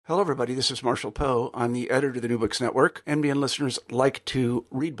Hello, everybody. This is Marshall Poe. I'm the editor of the New Books Network. NBN listeners like to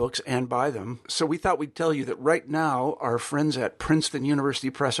read books and buy them. So we thought we'd tell you that right now, our friends at Princeton University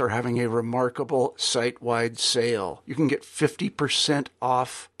Press are having a remarkable site-wide sale. You can get 50%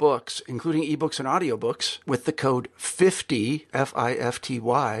 off books, including ebooks and audiobooks, with the code 50,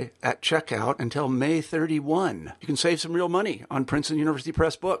 F-I-F-T-Y, at checkout until May 31. You can save some real money on Princeton University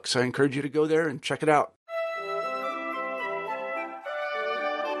Press books. I encourage you to go there and check it out.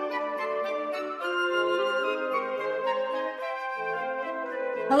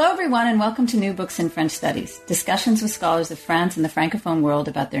 Hello, everyone, and welcome to New Books in French Studies, discussions with scholars of France and the Francophone world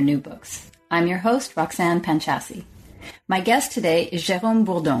about their new books. I'm your host, Roxanne Panchasi. My guest today is Jérôme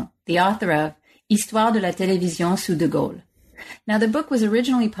Bourdon, the author of Histoire de la télévision sous de Gaulle. Now, the book was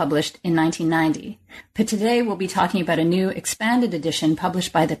originally published in 1990, but today we'll be talking about a new expanded edition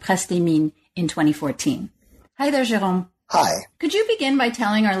published by the Presse des Mines in 2014. Hi there, Jérôme. Hi. Could you begin by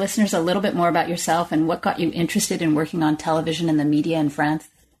telling our listeners a little bit more about yourself and what got you interested in working on television and the media in France?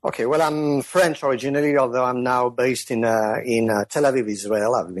 Okay, well, I'm French originally, although I'm now based in Tel Aviv,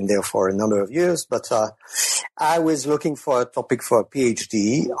 Israel. I've been there for a number of years, but I was looking for a topic for a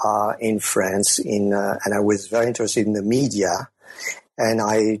PhD in France, and I was very interested in the media. And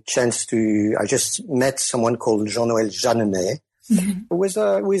I just met someone called Jean-Noël Jeanneney, who was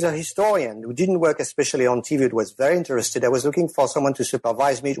a historian who didn't work especially on TV. It was very interested. I was looking for someone to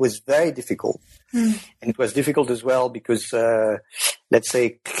supervise me. It was very difficult. And it was difficult as well because, let's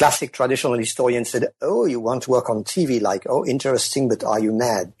say, classic traditional historians said, oh, you want to work on TV? Like, oh, interesting, but are you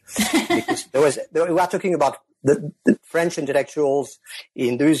mad? Because we were talking about the French intellectuals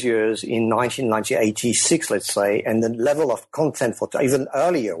in those years, in 1986, let's say, and the level of content even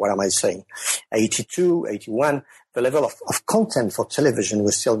earlier, what am I saying? 82, 81, the level of content for television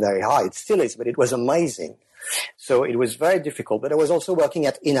was still very high. It still is, but it was amazing. So it was very difficult. But I was also working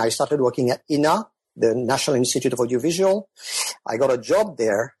at INA. I started working at INA, the National Institute of Audiovisual. I got a job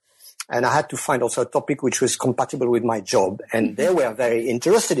there, and I had to find also a topic which was compatible with my job. And they were very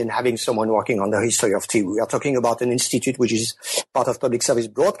interested in having someone working on the history of TV. We are talking about an institute which is part of public service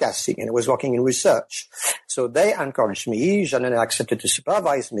broadcasting, and it was working in research. So they encouraged me. Jeanneney accepted to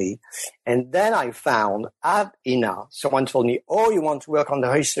supervise me. And then I found at INA, someone told me, oh, you want to work on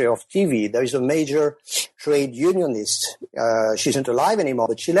the history of TV? There is a major trade unionist. She isn't alive anymore,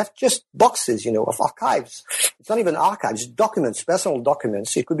 but she left just boxes, of archives. It's not even archives, documents, personal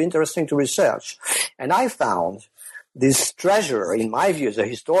documents. It could be interesting to research. And I found this treasure, in my view, as a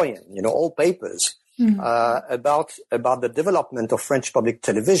historian, all papers, about the development of French public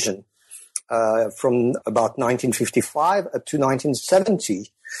television, from about 1955 up to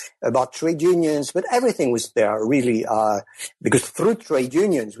 1970, about trade unions, but everything was there really, because through trade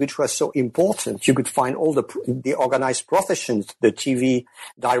unions, which was so important, you could find all the organized professions, the TV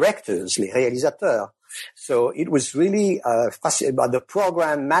directors, les réalisateurs. So it was really fascinating about the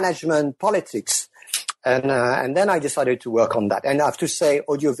program management, politics. And then I decided to work on that. And I have to say,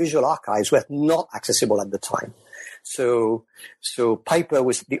 audiovisual archives were not accessible at the time. So paper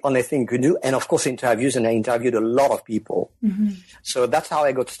was the only thing you could do. And of course, interviews, and I interviewed a lot of people. So that's how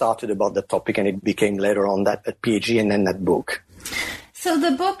I got started about the topic. And it became later on that PhD and then that book. So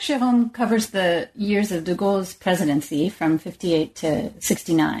the book, Jérôme, covers the years of de Gaulle's presidency from 58 to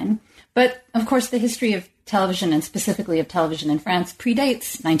 69. But, of course, the history of television, and specifically of television in France,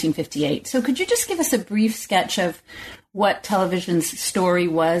 predates 1958. So could you just give us a brief sketch of what television's story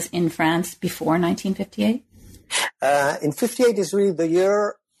was in France before 1958? In 58 is really the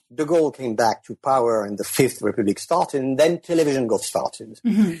year de Gaulle came back to power and the Fifth Republic started, and then television got started.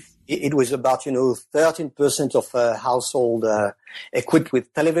 It was about, 13% of household equipped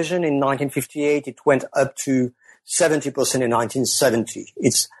with television in 1958. It went up to 70% in 1970.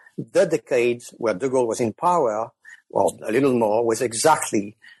 It's the decade where de Gaulle was in power, well, a little more, was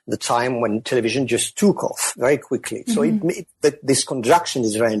exactly the time when television just took off very quickly. So this conjunction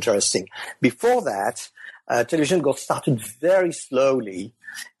is very interesting. Before that, television got started very slowly.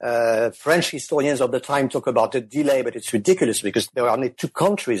 French historians of the time talk about a delay, but it's ridiculous because there are only two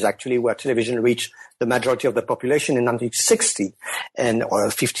countries actually where television reached the majority of the population in 1960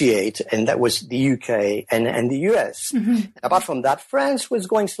 or 58, and that was the UK and the US. Apart from that, France was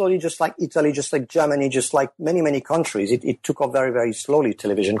going slowly, just like Italy, just like Germany, just like many, many countries. It took off very, very slowly,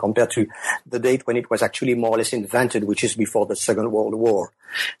 television, compared to the date when it was actually more or less invented, which is before the Second World War.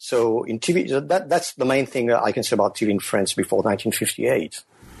 So in TV, that's the main thing I can say about TV in France before 1958.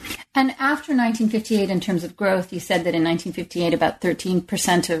 And after 1958, in terms of growth, you said that in 1958, about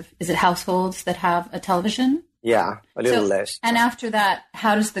 13% of, households that have a television? Yeah, a little less. And after that,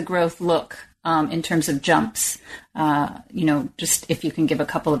 how does the growth look in terms of jumps? Just if you can give a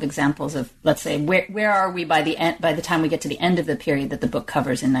couple of examples of, let's say, where are we by the time we get to the end of the period that the book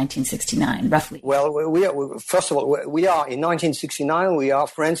covers in 1969, roughly? Well, first of all, we are in 1969.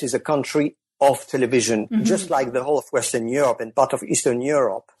 France is a country of television, just like the whole of Western Europe and part of Eastern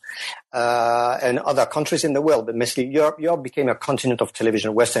Europe, and other countries in the world, but mostly Europe. Europe became a continent of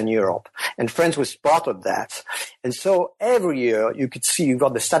television, Western Europe, and France was part of that. And so every year you could see, you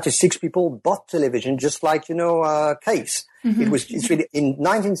got the statistics, people bought television, just like, case. It's really, in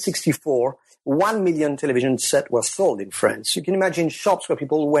 1964, 1 million television sets were sold in France. You can imagine shops where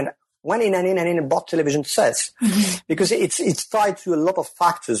people went in and bought television sets, because it's tied to a lot of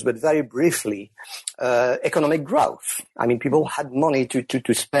factors, but very briefly, economic growth. I mean, people had money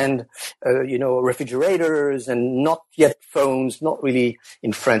to spend, refrigerators and not yet phones, not really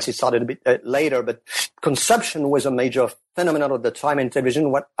in France. It started a bit later, but consumption was a major phenomenon at the time, and television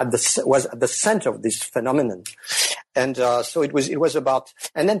was at the center of this phenomenon. And so it was about,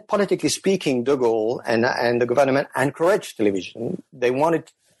 and then politically speaking, De Gaulle and the government encouraged television. They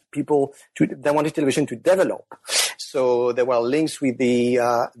wanted television to develop. So there were links with the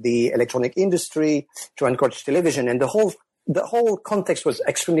electronic industry to encourage television, and the whole context was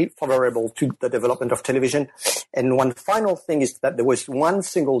extremely favorable to the development of television. And one final thing is that there was one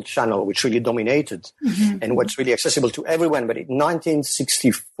single channel which really dominated and was really accessible to everyone. But in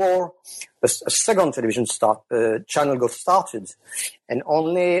 1964, a second television channel got started. And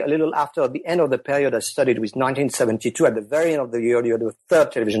only a little after the end of the period I studied, with 1972, at the very end of the year, you had the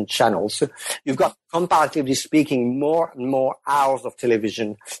third television channel. So you've got, comparatively speaking, more and more hours of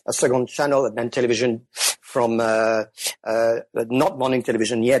television, a second channel, and then television from not morning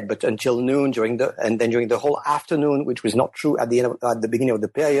television yet, but until noon during the whole afternoon, which was not true at the beginning of the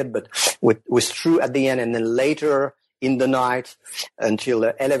period, but was true at the end, and then later in the night until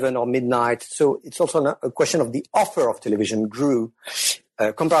 11 or midnight. So it's also a question of the offer of television grew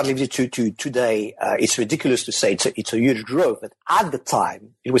comparatively to today. It's ridiculous to say it's a huge growth, but at the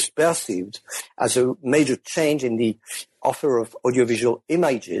time it was perceived as a major change in the offer of audiovisual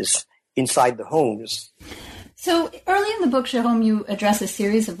images inside the homes. So early in the book, Jérôme, you address a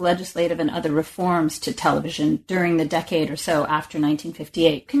series of legislative and other reforms to television during the decade or so after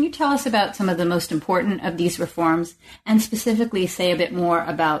 1958. Can you tell us about some of the most important of these reforms, and specifically say a bit more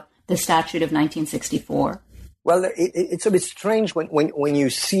about the Statute of 1964? Well, it's a bit strange when you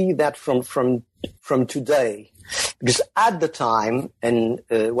see that from today. Because at the time, and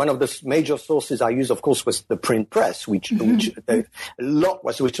one of the major sources I used, of course, was the print press, which a lot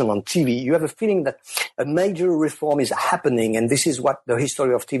was written on TV. You have a feeling that a major reform is happening, and this is what the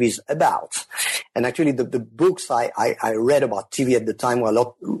history of TV is about. And actually, the books I read about TV at the time were a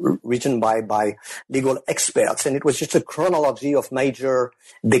lot written by legal experts, and it was just a chronology of major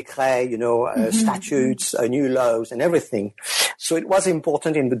décrets, statutes, new laws, and everything. So it was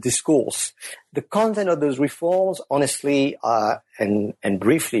important in the discourse. The content of those reforms, honestly, and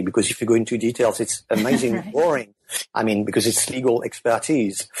briefly, because if you go into details, it's amazingly right. Boring. I mean, because it's legal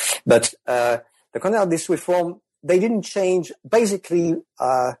expertise. But the content of this reform, they didn't change. Basically,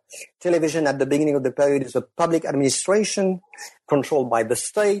 television at the beginning of the period is a public administration controlled by the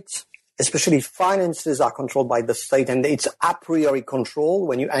state. Especially finances are controlled by the state, and it's a priori control.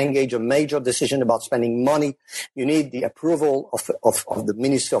 When you engage a major decision about spending money, you need the approval of the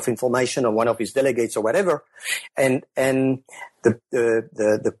Minister of Information or one of his delegates or whatever. And the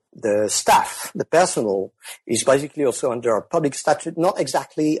staff, the personnel, is basically also under a public statute, not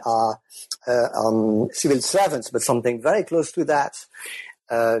exactly civil servants, but something very close to that,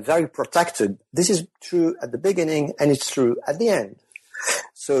 very protected. This is true at the beginning, and it's true at the end.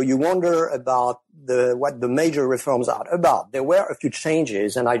 So you wonder about what the major reforms are about. There were a few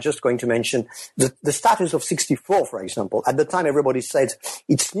changes, and I'm just going to mention the status of 64, for example. At the time, everybody said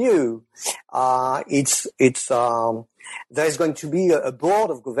it's new. There's going to be a board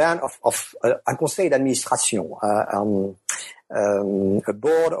of un conseil d'administration, a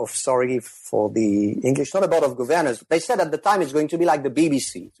board of, sorry for the English, not a board of governors. They said at the time it's going to be like the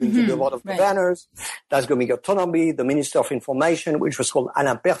BBC. It's going to be a board of governors. There's going to be autonomy. The Minister of Information, which was called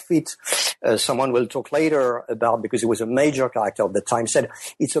Alain Perfit, someone will talk later about, because he was a major character of the time, said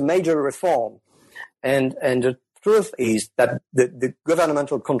it's a major reform. And the truth is that the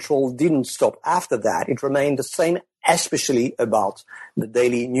governmental control didn't stop after that. It remained the same, especially about the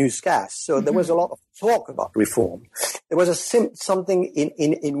daily newscasts. So there was a lot of talk about reform. There was something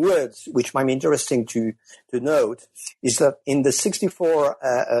in words which might be interesting to note, is that in the 64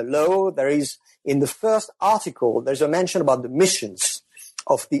 law, there is, in the first article, there's a mention about the missions.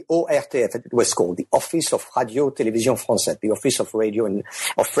 of the ORTF, it was called the Office of Radio Télévision Française, the Office of Radio and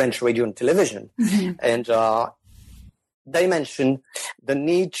of French Radio and Television. Mm-hmm. And they mentioned the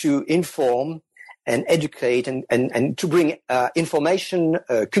need to inform and educate and to bring information,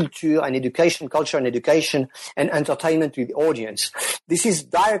 culture and education, culture and education and entertainment to the audience. This is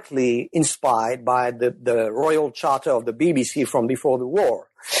directly inspired by the Royal Charter of the BBC from before the war.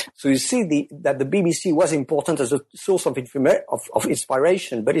 So you see that the BBC was important as a source of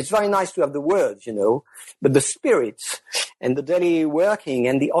inspiration, but it's very nice to have the words, but the spirit and the daily working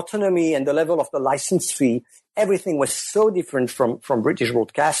and the autonomy and the level of the license fee, everything was so different from British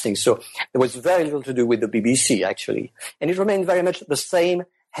broadcasting. So there was very little to do with the BBC, actually. And it remained very much the same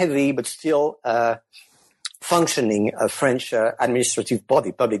heavy, but still functioning French administrative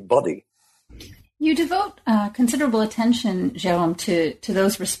body, public body. You devote considerable attention, Jérôme, to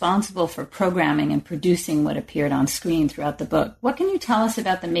those responsible for programming and producing what appeared on screen throughout the book. What can you tell us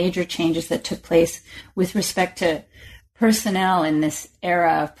about the major changes that took place with respect to personnel in this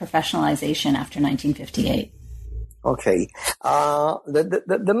era of professionalization after 1958? Okay.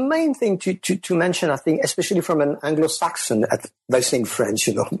 The main thing to mention, I think, especially from an Anglo-Saxon, they saying French,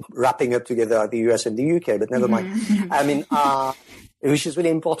 wrapping up together the US and the UK, but never mind. I mean, which is really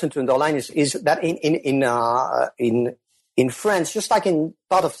important to underline is that in France, just like in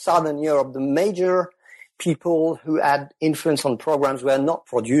part of Southern Europe, the major people who had influence on programs were not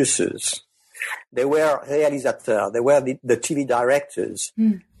producers. They were réalisateurs. They were the TV directors.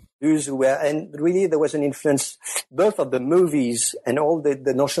 Those who were, and really there was an influence both of the movies and all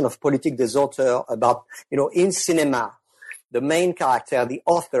the notion of politique des auteurs about, in cinema, the main character, the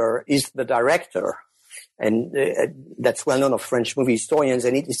author, is the director. And that's well known of French movie historians,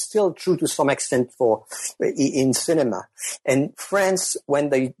 and it is still true to some extent in cinema. And France, when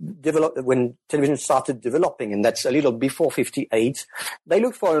television started developing, and that's a little before 58, they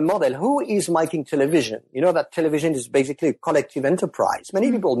looked for a model. Who is making television? You know that television is basically a collective enterprise.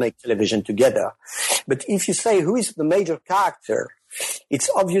 Many people make television together, but if you say who is the major character,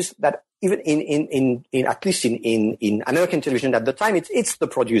 it's obvious that even in at least in American television at the time, it's the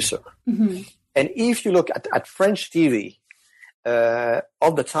producer. Mm-hmm. And if you look at French TV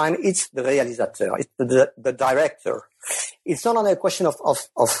of the time, it's the réalisateur, it's the director. It's not only a question of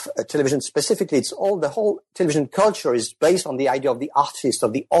television specifically. It's the whole television culture is based on the idea of the artist,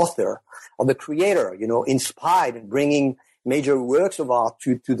 of the author, of the creator, inspired and bringing major works of art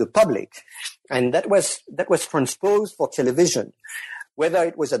to the public. And that was transposed for television. Whether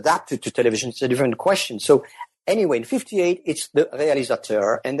it was adapted to television is a different question. So anyway, in 58, it's the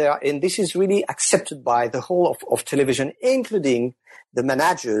réalisateur, and this is really accepted by the whole of television, including the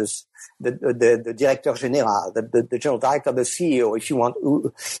managers, the directeur général, the general director, the CEO, if you want,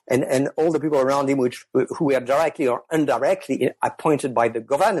 and all the people around him, who were directly or indirectly appointed by the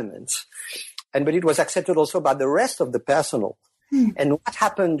government. But it was accepted also by the rest of the personnel. And what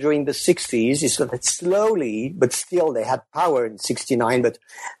happened during the 60s is that slowly, but still they had power in 69, but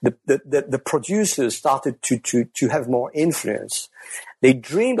the producers started to have more influence. They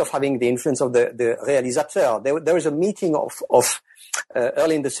dreamed of having the influence of the réalisateur. There was a meeting of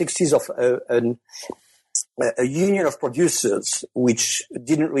early in the 60s of a union of producers, which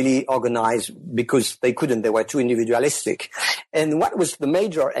didn't really organize because they couldn't. They were too individualistic. And what was the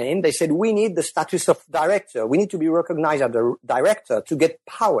major aim? They said, we need the status of director. We need to be recognized as a director to get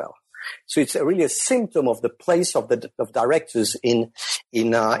power. So it's really a symptom of the place of directors in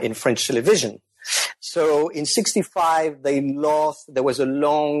French television. So in 65, they lost. There was a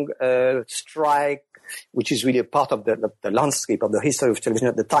long strike, which is really a part of the landscape of the history of television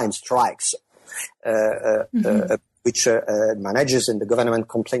at the time, strikes. Which managers and the government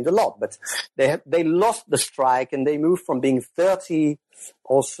complained a lot, but they lost the strike and they moved from being 30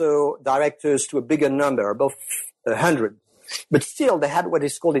 also directors to a bigger number, above 100. But still, they had what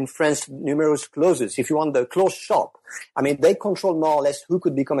is called in France numerous clauses. If you want the closed shop, I mean, they controlled more or less who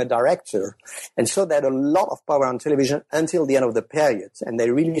could become a director, and so they had a lot of power on television until the end of the period, and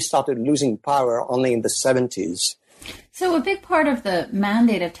they really started losing power only in the 70s. So a big part of the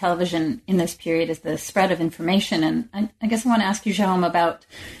mandate of television in this period is the spread of information. And I guess I want to ask you, Jérôme, about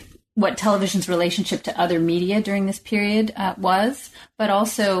what television's relationship to other media during this period was, but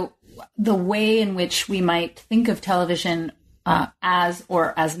also the way in which we might think of television as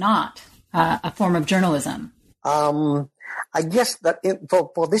or as not a form of journalism. I guess that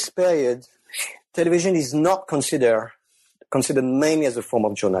for this period, television is not considered mainly as a form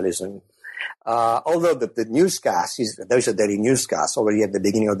of journalism. Although the newscast there's a daily newscast already at the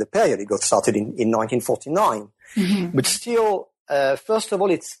beginning of the period. It got started in 1949. Mm-hmm. But still, first of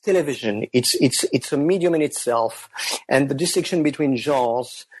all, it's television. It's a medium in itself, and the distinction between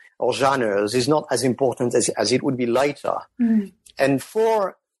genres or genres is not as important as it would be later. Mm. And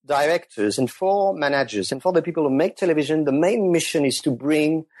for directors and for managers and for the people who make television, the main mission is to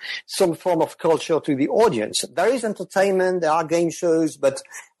bring some form of culture to the audience. There is entertainment, there are game shows, but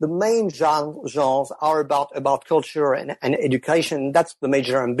the main genres are about culture and education. That's the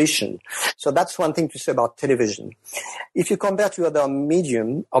major ambition. So that's one thing to say about television. If you compare to other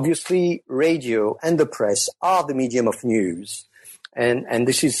medium, obviously radio and the press are the medium of news. And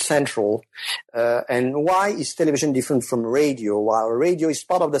this is central. And why is television different from radio? While radio is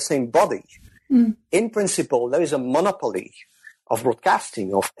part of the same body. Mm. In principle, there is a monopoly of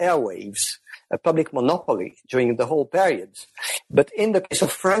broadcasting, of airwaves, a public monopoly during the whole period. But in the case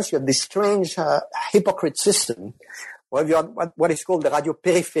of France, you have this strange hypocrite system where you have what is called the radio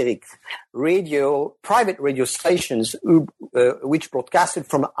périphérique, private radio stations which broadcasted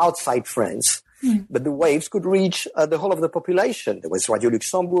from outside France. Mm. But the waves could reach the whole of the population. There was Radio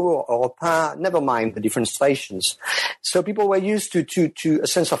Luxembourg, Europe 1, never mind the different stations. So people were used to a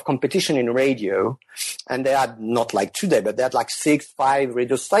sense of competition in radio, and they had, not like today, but they had like 5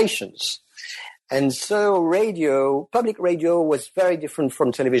 radio stations. And so public radio was very different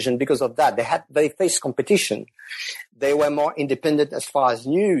from television because of that. They faced competition. They were more independent as far as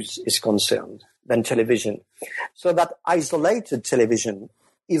news is concerned than television. So that isolated television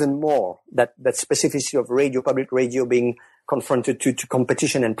even more, that specificity of radio, public radio being confronted to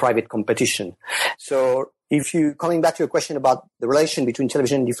competition and private competition. So coming back to your question about the relation between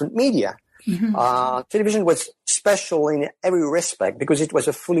television and different media, mm-hmm. Television was special in every respect because it was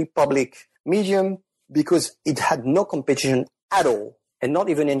a fully public medium, because it had no competition at all, and not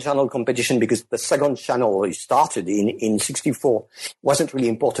even internal competition, because the second channel started in 64 wasn't really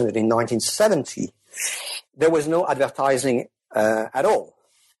important in 1970. There was no advertising at all.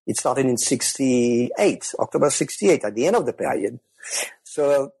 It started in 68, October 68, at the end of the period.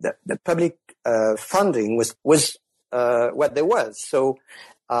 So the public funding was what there was. So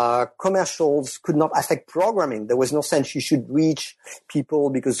commercials could not affect programming. There was no sense you should reach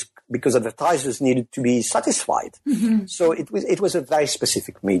people because advertisers needed to be satisfied. Mm-hmm. So it was a very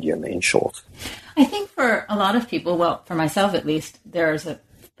specific medium, in short. I think for a lot of people, well, for myself at least, there's a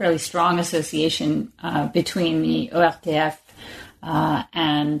fairly strong association between the ORTF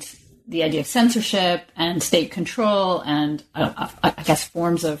and the idea of censorship and state control and I guess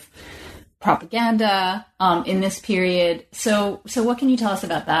forms of propaganda in this period. So what can you tell us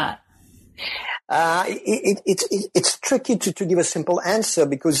about that? It's tricky to give a simple answer,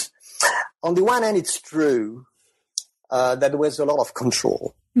 because on the one hand, it's true that there was a lot of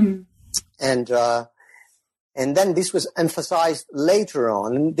control. Mm. And then this was emphasized later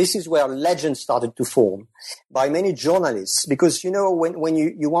on. And this is where legends started to form by many journalists. Because, when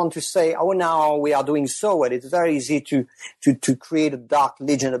you want to say, oh, now we are doing so well, it's very easy to create a dark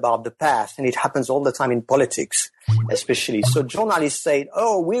legend about the past. And it happens all the time in politics, especially. So journalists say,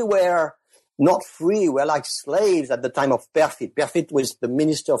 oh, we were not free. We're like slaves at the time of Perfit. Perfit was the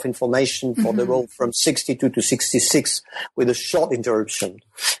Minister of Information for the role from 62 to 66 with a short interruption.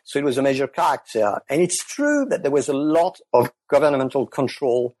 So it was a major character. And it's true that there was a lot of governmental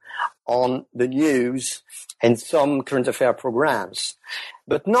control on the news and some current affair programs,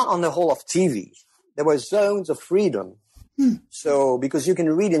 but not on the whole of TV. There were zones of freedom. So because you can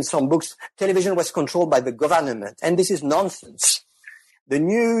read in some books, television was controlled by the government, and this is nonsense. The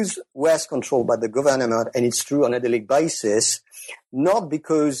news was controlled by the government, and it's true on a daily basis, not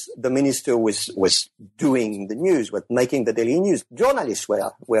because the minister was doing the news, but making the daily news. Journalists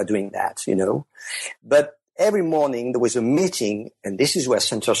were doing that, But every morning there was a meeting, and this is where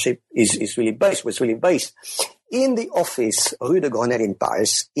censorship was really based. In the office, Rue de Grenelle in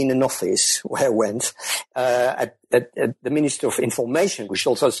Paris, in an office where I went, at the Ministry of Information, which is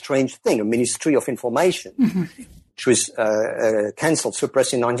also a strange thing, a Ministry of Information. Mm-hmm. Which was cancelled,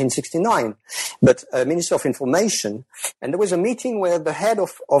 suppressed in 1969, but Minister of Information. And there was a meeting where the head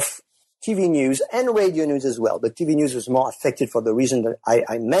of TV news and radio news as well, but TV news was more affected for the reason that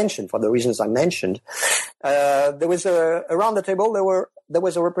I mentioned, for the reasons I mentioned. There was around the table, there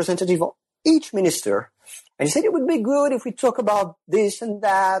was a representative of each minister, and he said it would be good if we talk about this and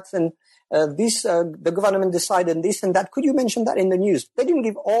that, and the government decided this and that. Could you mention that in the news? They didn't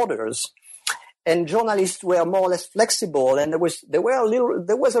give orders. And journalists were more or less flexible, and there was a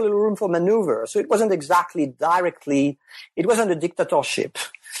little room for maneuver. So it wasn't exactly directly, it wasn't a dictatorship.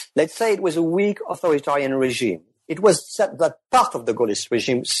 Let's say it was a weak authoritarian regime. It was that part of the Gaullist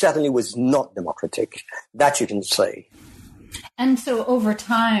regime certainly was not democratic. That you can say. And so over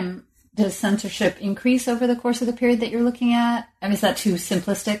time, does censorship increase over the course of the period that you're looking at? I mean, is that too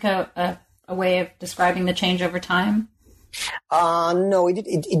simplistic a way of describing the change over time? No,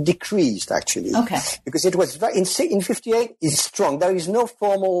 it decreased actually. Okay. Because it was in 58 it's strong. There is no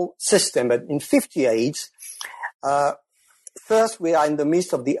formal system, but in 58, first we are in the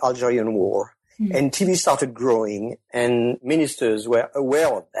midst of the Algerian War, and TV started growing, and ministers were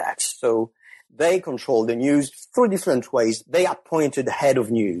aware of that. So they controlled the news through different ways. They appointed head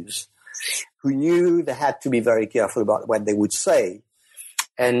of news who knew they had to be very careful about what they would say.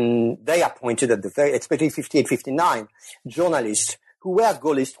 And they appointed especially 58, 59, journalists who were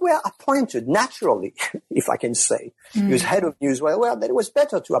Gaullists were appointed naturally, if I can say. Because head of news, well, it was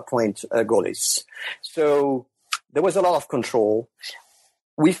better to appoint Gaullists. So there was a lot of control.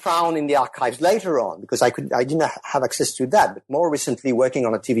 We found in the archives later on, because I didn't have access to that, but more recently working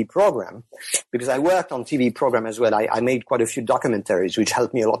on a TV program, because I worked on TV program as well. I made quite a few documentaries, which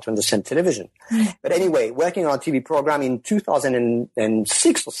helped me a lot to understand television. But anyway, working on a TV program in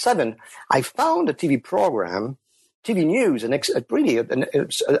 2006 or 7, I found a TV program, TV news,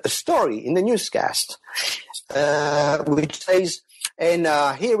 a story in the newscast, which says, and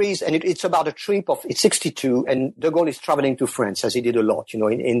here is, and it's about a trip it's 62, and de Gaulle is traveling to France, as he did a lot,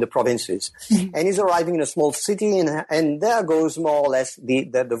 in the provinces. And he's arriving in a small city, and there goes more or less the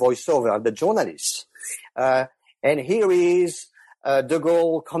voiceover, the journalist. And here is de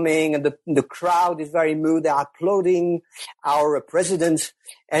Gaulle coming, and the crowd is very moved. They are applauding our president,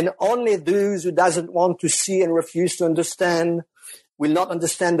 and only those who doesn't want to see and refuse to understand will not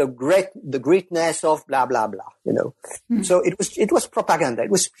understand the greatness of blah, blah, blah, So it was propaganda.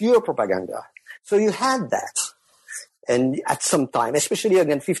 It was pure propaganda. So you had that. And at some time, especially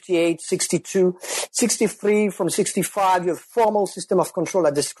again, 58, 62, 63, from 65, you have formal system of control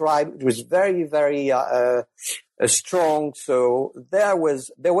I described. It was very, very, strong. So there was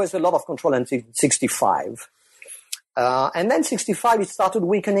a lot of control until 65. And then 65, it started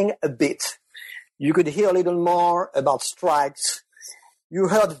weakening a bit. You could hear a little more about strikes. You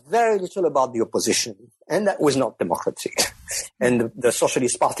heard very little about the opposition, and that was not democratic. And the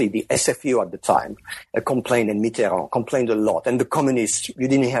Socialist Party, the SFU at the time, complained, and Mitterrand complained a lot. And the communists, you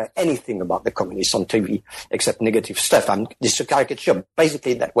didn't hear anything about the communists on TV except negative stuff. This is a caricature.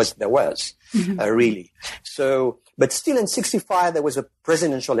 Basically, there was, really. So, but still in 65, there was a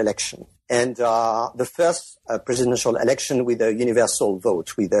presidential election. And the first presidential election with a universal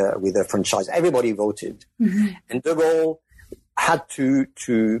vote, with a franchise. Everybody voted. And de Gaulle had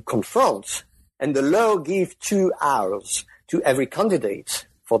to confront, and the law gave 2 hours to every candidate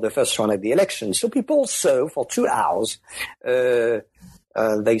for the first round of the election. So people saw for 2 hours, they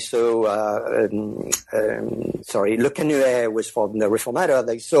saw, Le Canuet was for the Réformateur.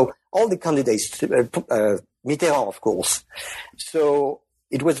 They saw all the candidates, Mitterrand, of course. So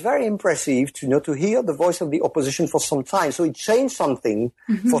it was very impressive to hear the voice of the opposition for some time. So it changed something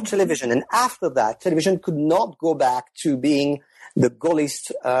for television. And after that, television could not go back to being the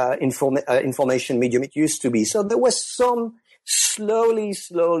Gaullist information medium it used to be. So there was some slowly,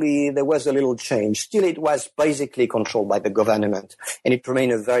 there was a little change. Still, it was basically controlled by the government, and it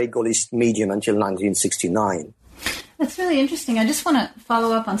remained a very Gaullist medium until 1969. That's really interesting. I just want to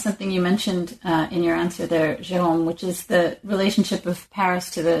follow up on something you mentioned in your answer there, Jérôme, which is the relationship of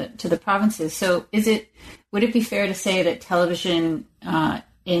Paris to the provinces. So would it be fair to say that television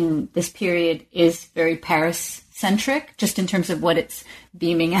in this period is very Paris-centric, just in terms of what it's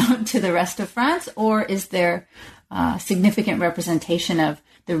beaming out to the rest of France, or is there significant representation of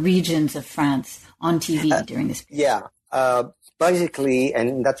the regions of France on TV during this period? Yeah. Basically,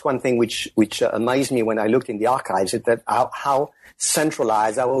 and that's one thing which amazed me when I looked in the archives, is that how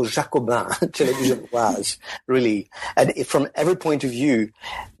centralized, how Jacobin television was, really. And from every point of view,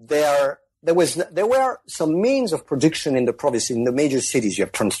 there were some means of production in the province, in the major cities. You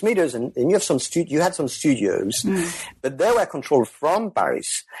have transmitters, and you have you had some studios, but they were controlled from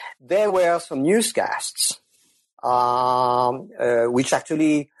Paris. There were some newscasts, which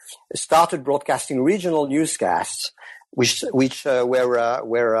actually started broadcasting regional newscasts, which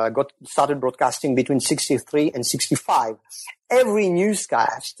started broadcasting between 63 and 65. Every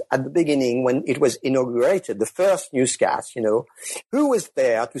newscast at the beginning, when it was inaugurated, the first newscast, who was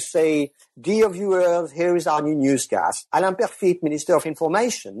there to say, "Dear viewers, here is our new newscast." Alain Perfit, Minister of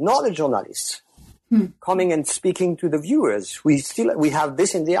Information, not a journalist, coming and speaking to the viewers. We have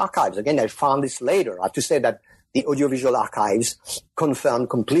this in the archives. Again, I found this later. I have to say that the audiovisual archives confirmed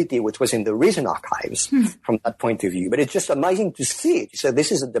completely what was in the written archives from that point of view. But it's just amazing to see it. He said,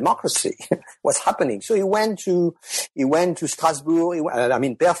 this is a democracy. What's happening? So he went to Strasbourg,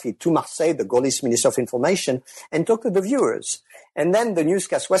 Perfit, to Marseille, the Gaullist Minister of Information, and talked to the viewers. And then the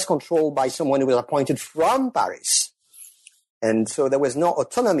newscast was controlled by someone who was appointed from Paris. And so there was no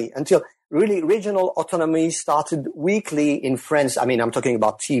autonomy until really regional autonomy started weekly in France. I mean, I'm talking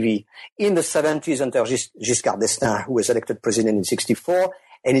about TV in the 70s under Giscard d'Estaing, who was elected president in 64.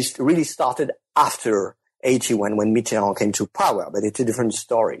 And it really started after 81 when Mitterrand came to power, but it's a different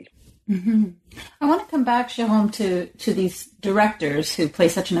story. Mm-hmm. I want to come back, Jérôme, to these directors who play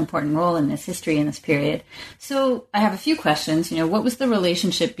such an important role in this history, in this period. So I have a few questions. What was the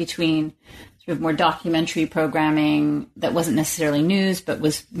relationship between sort of more documentary programming that wasn't necessarily news, but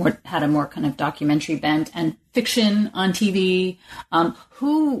had a more kind of documentary bent, and fiction on TV?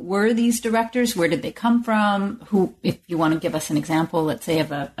 Who were these directors? Where did they come from? Who, if you want to give us an example, let's say,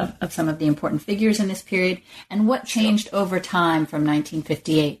 of some of the important figures in this period, and what changed over time from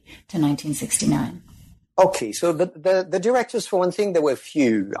 1958 to 1969? Okay, so the directors, for one thing, there were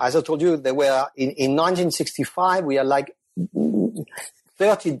few. As I told you, there were in 1965 we had like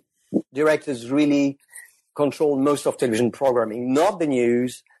 30 directors really controlled most of television programming, not the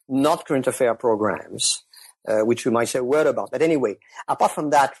news, not current affair programs, which we might say a word about. But anyway, apart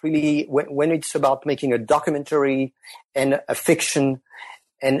from that, really, when it's about making a documentary and a fiction,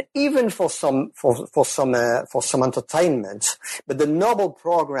 and even for some entertainment, but the noble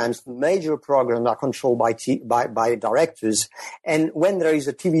programs, the major programs are controlled by directors. And when there is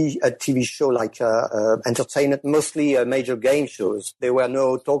a TV show like entertainment, mostly major game shows, there were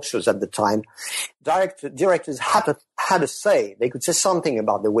no talk shows at the time. Directors had a say. They could say something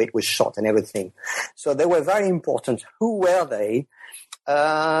about the way it was shot and everything. So they were very important. Who were they?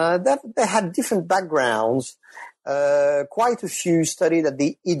 They had different backgrounds. Quite a few studied at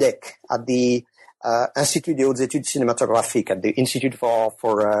the IDEC, at the Institut des Hautes Études Cinématographiques, at the Institute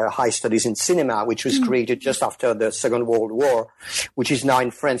for High Studies in Cinema, which was created just after the Second World War, which is now in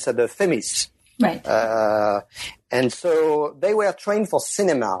France at the FEMIS. Right. And so they were trained for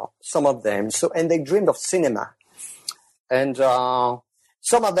cinema, some of them. And they dreamed of cinema. And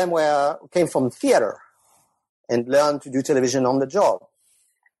some of them came from theater and learned to do television on the job.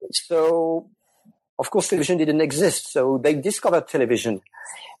 So, of course, television didn't exist, so they discovered television.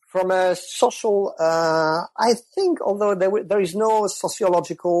 From a social, I think, although there is no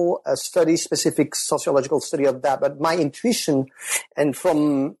sociological specific sociological study of that, but my intuition, and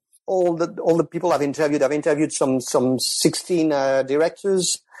from all the people I've interviewed some 16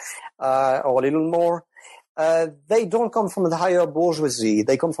 directors, or a little more. They don't come from the higher bourgeoisie.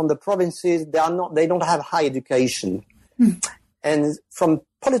 They come from the provinces. They don't have high education. And from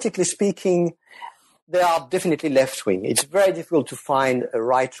politically speaking, they are definitely left-wing. It's very difficult to find a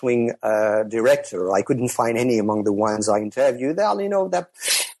right-wing director. I couldn't find any among the ones I interviewed. They are,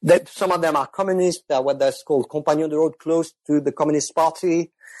 that some of them are communists. They are what that's called Compagnons de Route, close to the Communist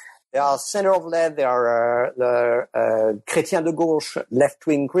Party. They are center of left. They are chrétiens de gauche,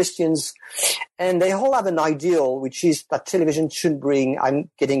 left-wing Christians. And they all have an ideal, which is that television should bring,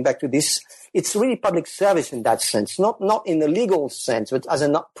 I'm getting back to this, it's really public service in that sense, not in the legal sense, but as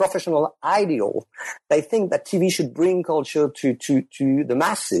a professional ideal. They think that TV should bring culture to the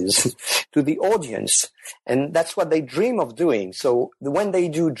masses, to the audience. And that's what they dream of doing. So when they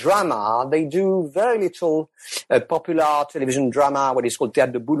do drama, they do very little popular television drama, what is called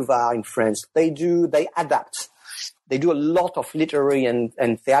théâtre de boulevard in France. They adapt. They do a lot of literary and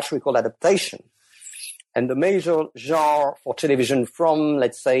theatrical adaptation. And the major genre for television from,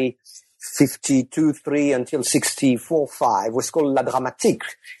 let's say, 52-3 until 64-5 was called La Dramatique.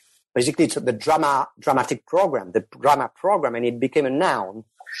 Basically, it's the dramatic program, the drama program, and it became a noun,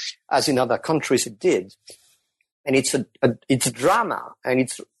 as in other countries it did. And it's a drama, and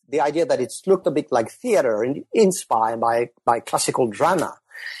it's the idea that it's looked a bit like theater and inspired by classical drama.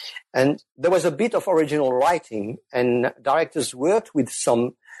 And there was a bit of original writing, and directors worked with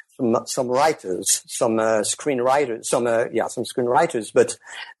some writers, some screenwriters, but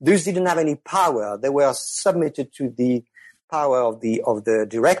those didn't have any power. They were submitted to the power of the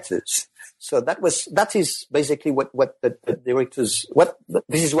directors. So that is basically what the directors,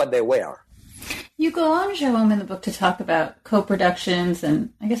 this is what they were. You go on, Jérôme, in the book to talk about co-productions,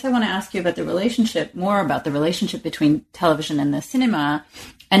 and I guess I want to ask you about the relationship between television and the cinema,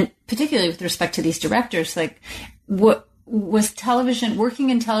 and particularly with respect to these directors. Like, what was working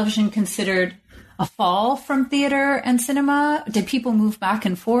in television considered a fall from theater and cinema? Did people move back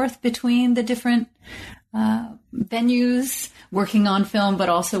and forth between the different venues, working on film but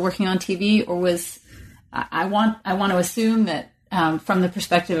also working on TV? Or was I want to assume that from the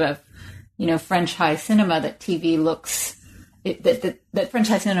perspective of French high cinema, that TV that French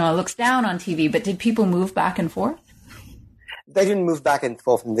high cinema looks down on TV, but did people move back and forth? they didn't move back and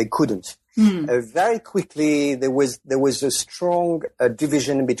forth, and they couldn't. Very quickly, there was a strong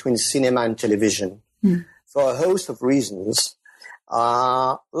division between cinema and television for a host of reasons.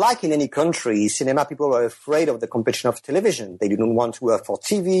 Like in any country, cinema people were afraid of the competition of television. They didn't want to work for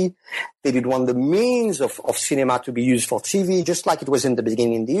TV. They didn't want the means of cinema to be used for TV, just like it was in the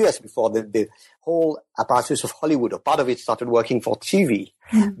beginning in the US before the whole apparatus of Hollywood, or part of it, started working for TV.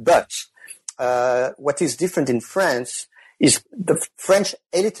 But what is different in France is the French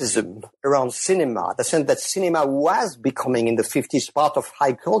elitism around cinema, the sense that cinema was becoming in the 50s part of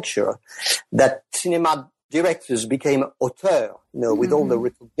high culture, that cinema directors became auteurs, with all the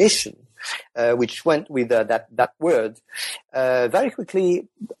recognition, which went with that word. Very quickly,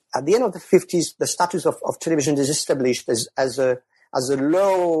 at the end of the 50s, the status of television is established as a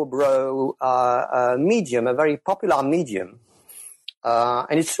lowbrow medium, a very popular medium.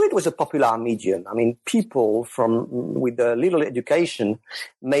 And it's true it was a popular medium. I mean, people with a little education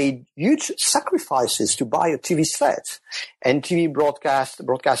made huge sacrifices to buy a TV set, and TV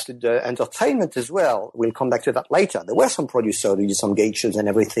broadcasted entertainment as well. We'll come back to that later. There were some producers who did some gate shows and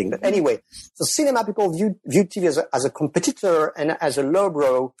everything. But anyway, so cinema people viewed TV as a competitor and as a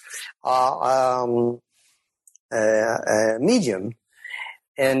lowbrow medium.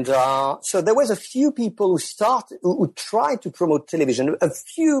 And so there was a few people who tried to promote television. A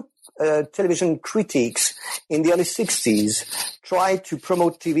few television critics in the early 60s tried to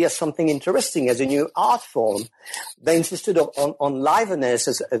promote TV as something interesting, as a new art form. They insisted on liveliness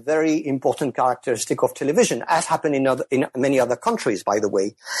as a very important characteristic of television, as happened in many other countries, by the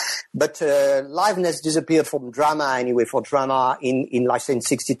way. But liveliness disappeared from drama anyway, for drama in like say in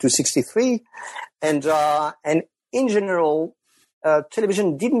 62, 63. And in general,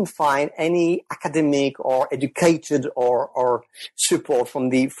 television didn't find any academic or educated or support from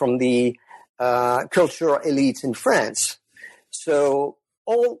the cultural elites in France. So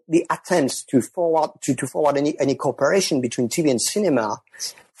all the attempts to forward any cooperation between TV and cinema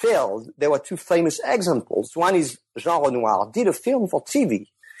failed. There were two famous examples. One is Jean Renoir did a film for TV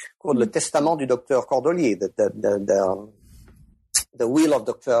called Le Testament du Docteur Cordelier, the Will of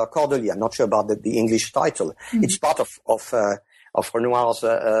Dr. Cordelier. I'm not sure about the English title. It's part of Renoir's,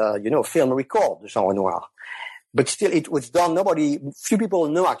 film record, Jean Renoir. But still, it was done, few people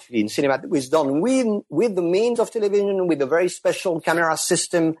know actually in cinema, it was done with the means of television, with a very special camera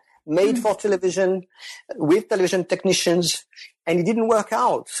system made for television, with television technicians, and it didn't work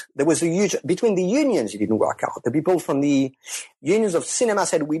out. There was between the unions, it didn't work out. The people from the unions of cinema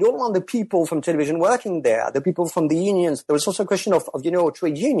said, we don't want the people from television working there. The people from the unions, there was also a question of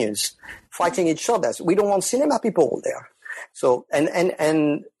trade unions fighting each other. So we don't want cinema people there. So, and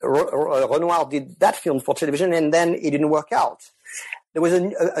Renoir did that film for television, and then it didn't work out. There was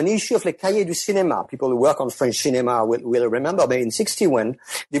an issue of Les Cahiers du Cinéma. People who work on French cinema will remember, but in 1961,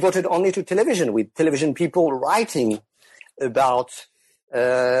 devoted only to television, with television people writing about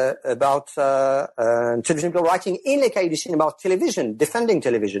television people writing in Les Cahiers du Cinéma about television, defending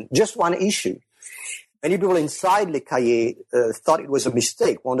television, just one issue. Many people inside Les Cahiers thought it was a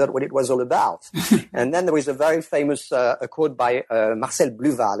mistake, wondered what it was all about. And then there was a very famous a quote by Marcel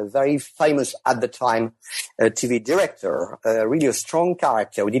Bluval, a very famous at the time TV director, really a strong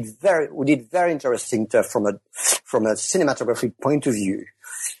character. We did very interesting stuff from a cinematographic point of view,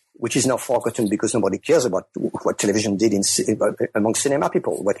 which is now forgotten because nobody cares about what television did among cinema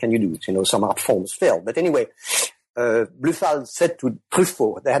people. What can you do? Some art forms failed. But anyway, Bluval said to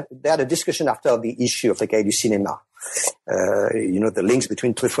Truffaut, they had a discussion after the issue of Les Cahiers du Cinéma. The links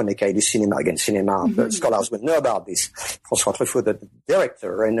between Truffaut and Les Cahiers du Cinéma. Again, cinema scholars will know about this. François Truffaut, the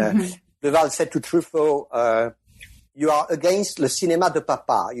director. And Bluval said to Truffaut, you are against le cinéma de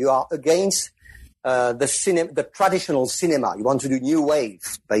papa. You are against the traditional cinema. You want to do new wave,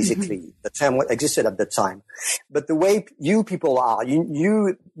 basically. The term existed at the time. But the way you people are,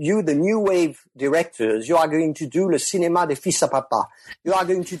 you the new wave directors, you are going to do le cinéma des fils à papa. You are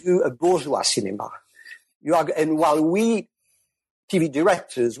going to do a bourgeois cinema. And while we, TV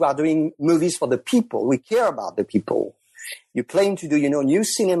directors, we are doing movies for the people, we care about the people. You claim to do, new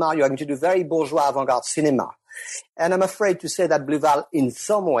cinema, you are going to do very bourgeois avant-garde cinema. And I'm afraid to say that Bluval, in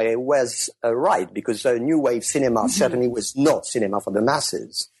some way, was right, because new wave cinema certainly was not cinema for the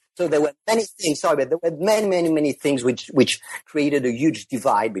masses. So there were many things, but there were many things which created a huge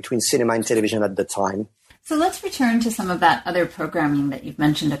divide between cinema and television at the time. So let's return to some of that other programming that you've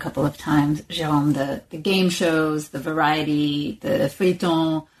mentioned a couple of times, Jérôme, the game shows, the variety, the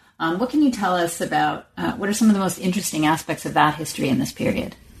feuilleton. What can you tell us about what are some of the most interesting aspects of that history in this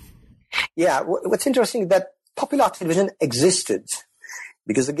period? Yeah, what's interesting is that popular television existed.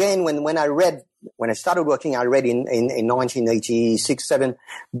 Because again, when I started working, I read in 1986, 7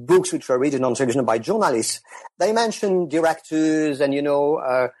 books which were written on television by journalists. They mentioned directors and,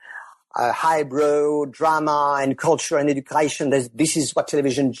 highbrow drama and culture and education. This is what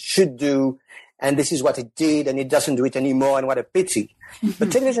television should do. And this is what it did. And it doesn't do it anymore. And what a pity. Mm-hmm.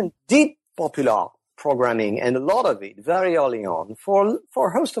 But television did popular programming, and a lot of it very early on for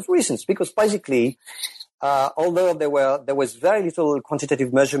a host of reasons, because basically, although there was very little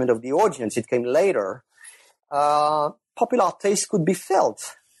quantitative measurement of the audience, it came later. Popular taste could be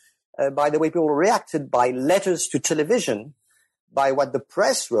felt by the way people reacted, by letters to television, by what the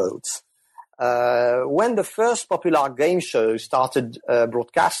press wrote. When the first popular game shows started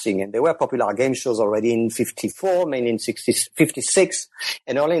broadcasting, and there were popular game shows already in 54, mainly in 56,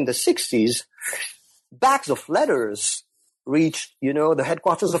 and early in the 60s, bags of letters reached, the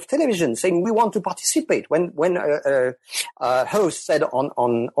headquarters of television saying, we want to participate. When a host said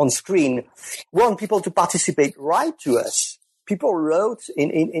on screen, we want people to participate, write to us. People wrote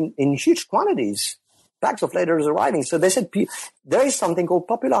in huge quantities, bags of letters arriving. So they said, there is something called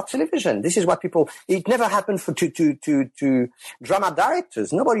popular television. This is what it never happened to drama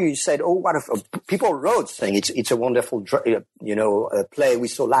directors. Nobody said, people wrote saying it's a wonderful, play we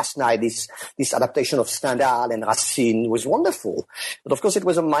saw last night. This adaptation of Stendhal and Racine was wonderful. But of course it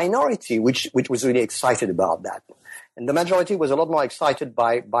was a minority which was really excited about that. And the majority was a lot more excited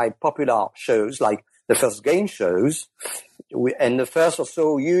by popular shows like the first game shows, and the first or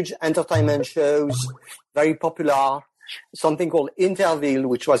so huge entertainment shows, very popular, something called Interville,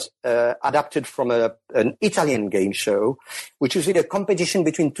 which was adapted from an Italian game show, which is really a competition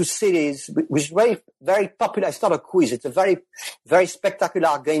between two cities, which is very, very popular. It's not a quiz. It's a very, very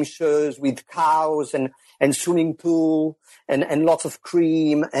spectacular game shows with cows and swimming pool and lots of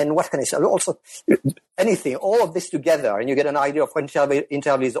cream. And what can I say? Also, anything, all of this together, and you get an idea of what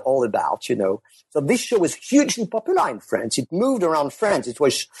Interville is all about, So this show was hugely popular in France. It moved around France. It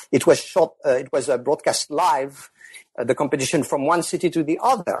was broadcast live, the competition from one city to the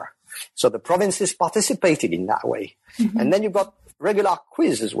other. So the provinces participated in that way. Mm-hmm. And then you've got regular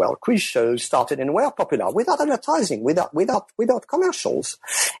quiz as well. Quiz shows started and were popular without advertising, without commercials.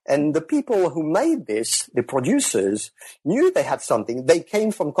 And the people who made this, the producers, knew they had something. They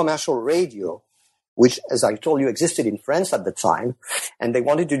came from commercial radio, which, as I told you, existed in France at the time. And they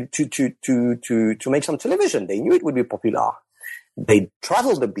wanted to make some television. They knew it would be popular. They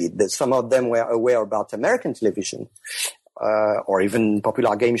traveled a bit. Some of them were aware about American television, or even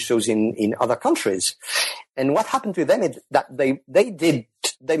popular game shows in other countries. And what happened to them is that they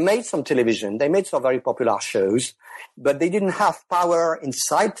made some television. They made some very popular shows, but they didn't have power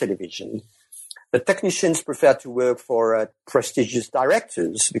inside television. The technicians preferred to work for prestigious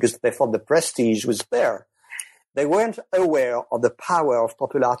directors because they thought the prestige was there. They weren't aware of the power of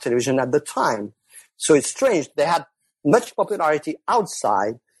popular television at the time. So it's strange. They had much popularity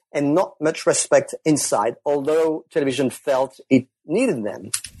outside and not much respect inside, although television felt it needed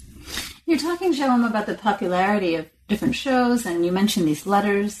them. You're talking, Jérôme, about the popularity of different shows, and you mentioned these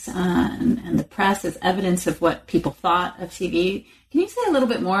letters and the press as evidence of what people thought of TV. Can you say a little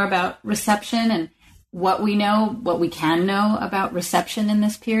bit more about reception and what we can know about reception in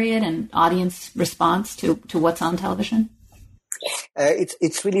this period and audience response to what's on television?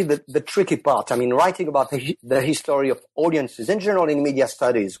 It's really the tricky part. I mean, writing about the history of audiences in general in media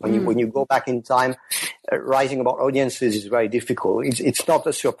studies, when you go back in time, writing about audiences is very difficult. It's not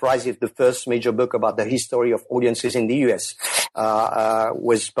a surprise if the first major book about the history of audiences in the US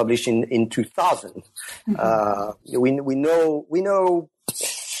was published in 2000. Mm-hmm. We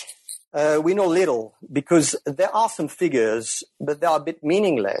know little because there are some figures, but they are a bit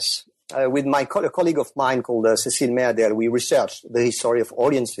meaningless. With a colleague of mine called Cécile Meyerdeel, we researched the history of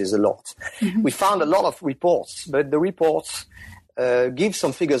audiences a lot. Mm-hmm. We found a lot of reports, but the reports give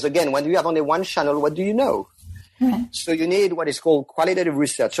some figures. Again, when you have only one channel, what do you know? Mm-hmm. So you need what is called qualitative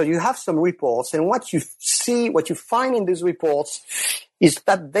research. So you have some reports, and what you find in these reports is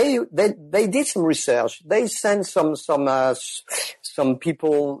that they did some research. They sent some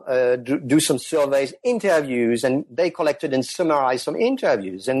people do some surveys, interviews, and they collected and summarized some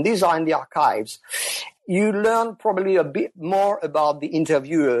interviews. And these are in the archives. You learn probably a bit more about the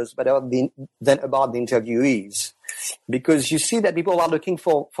interviewers than about the interviewees, because you see that people are looking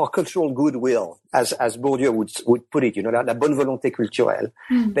for cultural goodwill, as Bourdieu would put it, la bonne volonté culturelle.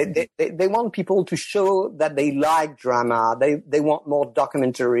 Mm. They want people to show that they like drama, they want more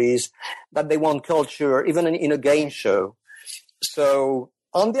documentaries, that they want culture, even in a game show. So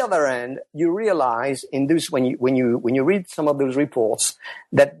on the other hand, you realize in this, when you read some of those reports,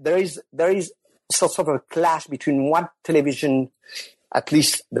 that there is sort of a clash between what television at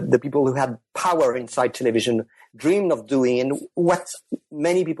least the people who had power inside television dreamed of doing, and what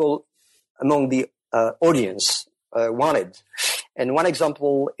many people among the audience wanted. And one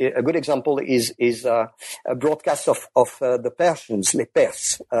example, a good example, is a broadcast of the Persians, Les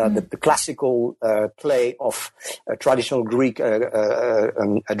Perses, the classical play of traditional Greek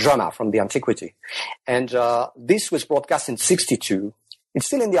drama from the antiquity. And this was broadcast in 1962. It's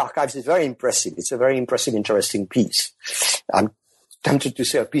still in the archives. It's very impressive. It's a very impressive, interesting piece. I'm tempted to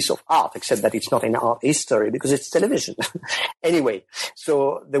say a piece of art, except that it's not in art history because it's television. Anyway,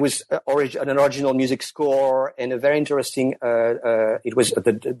 so there was an original music score and a very interesting, it was,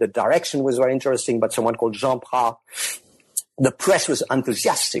 the direction was very interesting, but someone called Jean Prat. The press was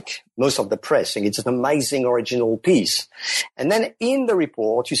enthusiastic, most of the press, and it's an amazing original piece. And then in the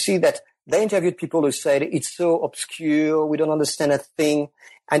report, you see that they interviewed people who said, it's so obscure, we don't understand a thing.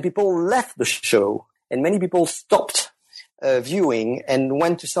 And people left the show, and many people stopped viewing and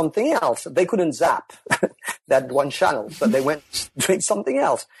went to something else. They couldn't zap that one channel, but they went doing something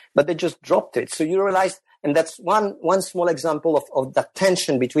else, but they just dropped it. So you realize, and that's one small example of that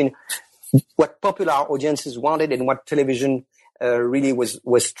tension between what popular audiences wanted and what television really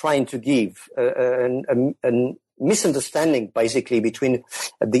was trying to give, a misunderstanding basically between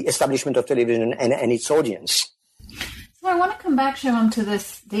the establishment of television and its audience. So I want to come back, Jérôme, to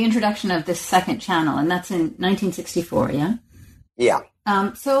the introduction of this second channel, and that's in 1964, yeah? Yeah.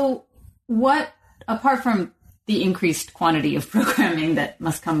 So what, apart from the increased quantity of programming that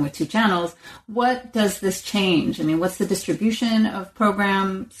must come with two channels, what does this change? I mean, what's the distribution of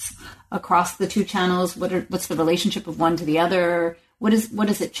programs across the two channels? What's the relationship of one to the other? What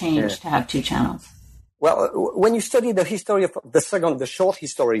does it change to have two channels? Well, when you study the history of the short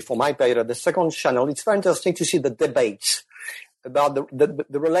history for my period, the second channel, it's very interesting to see the debates about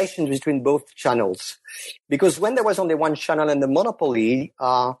the relations between both channels. Because when there was only one channel and the monopoly,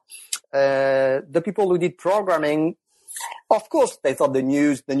 the people who did programming, of course, they thought the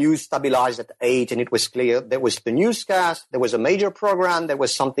news stabilized at 8, and it was clear there was the newscast, there was a major program, there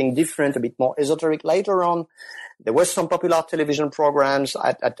was something different, a bit more esoteric later on. There were some popular television programs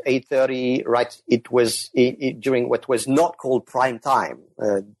at 8:30, right? It was during what was not called prime time.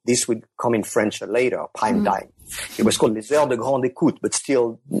 This would come in French later, prime time. It was called les heures de grande écoute, but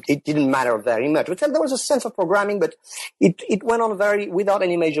still, it didn't matter very much. But there was a sense of programming, but it went on without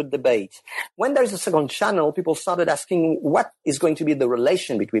any major debate. When there is a second channel, people started asking what is going to be the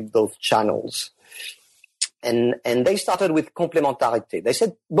relation between both channels. And they started with complementarity. They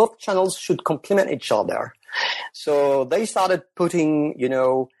said both channels should complement each other. So they started putting,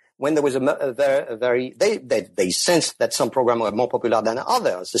 when there was they sensed that some programs were more popular than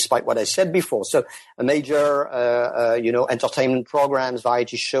others, despite what I said before. So a major, entertainment programs,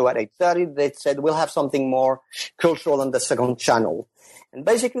 variety show at 8:30, they said we'll have something more cultural on the second channel. And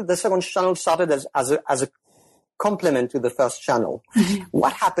basically the second channel started as a complement to the first channel. Mm-hmm.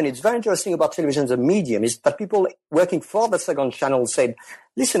 What happened, it's very interesting about television as a medium, is that people working for the second channel said,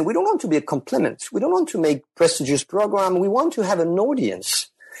 listen, we don't want to be a complement. We don't want to make prestigious program. We want to have an audience.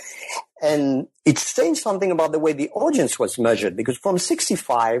 And it changed something about the way the audience was measured, because from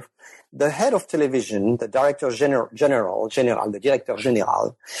 1965, the head of television, the director general,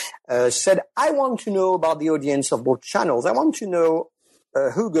 said, I want to know about the audience of both channels. I want to know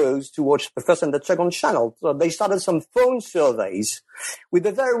who goes to watch the first and the second channel. So they started some phone surveys with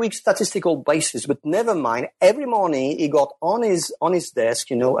a very weak statistical basis, but never mind. Every morning he got on his desk,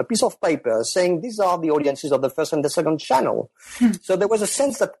 a piece of paper saying these are the audiences of the first and the second channel. So there was a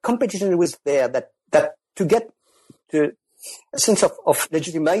sense that competition was there, that to get to a sense of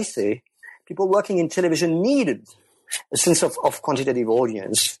legitimacy, people working in television needed a sense of quantitative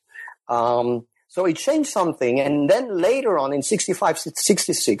audience. So it changed something. And then later on in 65,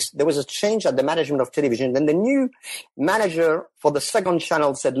 66, there was a change at the management of television. Then the new manager for the second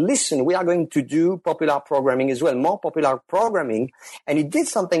channel said, listen, we are going to do popular programming as well, more popular programming. And he did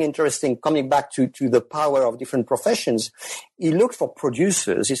something interesting, coming back to the power of different professions. He looked for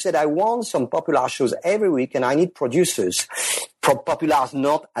producers. He said, I want some popular shows every week and I need producers. Popular,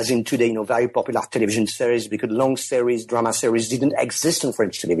 not as in today, very popular television series, because long series, drama series didn't exist in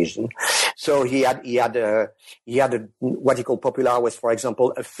French television. So he had what he called popular was, for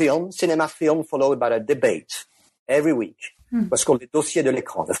example, a cinema film followed by a debate every week. It was called the dossier de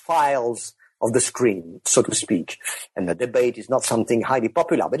l'écran, the files of the screen, so to speak. And the debate is not something highly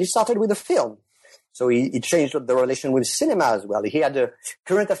popular, but it started with a film. So he changed the relation with cinema as well. He had a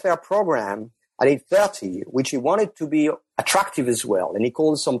current affair program at 8:30, which he wanted to be attractive as well. And he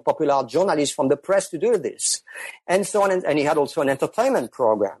called some popular journalists from the press to do this. And so on. And he had also an entertainment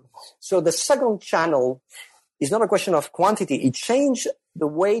program. So the second channel is not a question of quantity. It changed the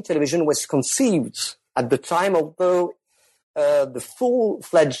way television was conceived at the time, although the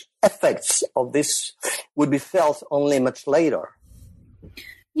full-fledged effects of this would be felt only much later.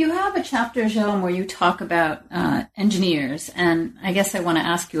 You have a chapter, Jérôme, where you talk about engineers, and I guess I want to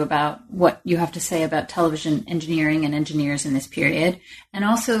ask you about what you have to say about television engineering and engineers in this period, and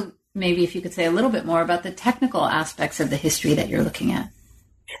also maybe if you could say a little bit more about the technical aspects of the history that you're looking at.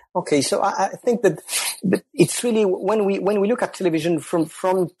 Okay, so I think that it's really when we look at television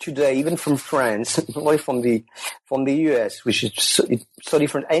from today, even from France, not from the US, which is so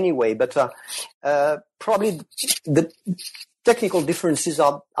different anyway. But probably the technical differences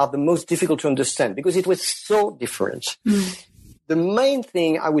are the most difficult to understand because it was so different. Mm. The main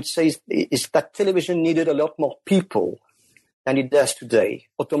thing I would say is that television needed a lot more people than it does today.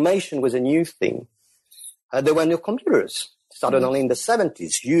 Automation was a new thing. There were no computers. Started only in the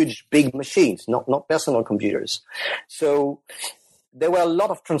 70s, huge, big machines, not personal computers. So there were a lot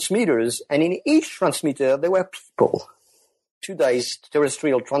of transmitters, and in each transmitter, there were people. Today's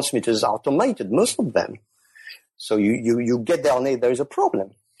terrestrial transmitters are automated, most of them. So you get there and there is a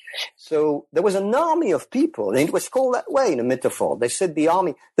problem. So there was an army of people, and it was called that way in a metaphor. They said the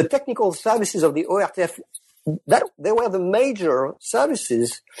army, the technical services of the ORTF, that they were the major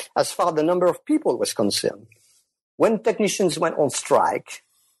services as far as the number of people was concerned. When technicians went on strike,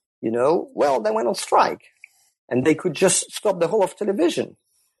 they went on strike, and they could just stop the whole of television.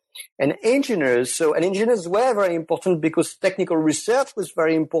 And engineers were very important because technical research was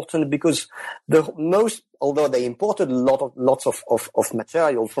very important because although they imported lots of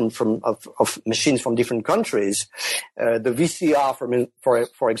material of machines from different countries, the VCR,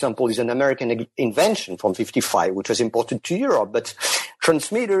 for example, is an American invention from 1955, which was imported to Europe. But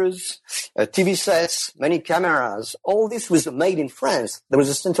transmitters, TV sets, many cameras, all this was made in France. There was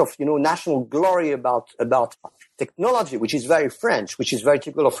a sense of, national glory about technology, which is very French, which is very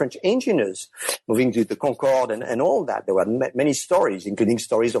typical of French engineers, moving to the Concorde and all that. There were many stories, including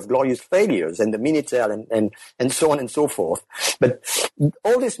stories of glorious failures and the Minitel and so on and so forth. But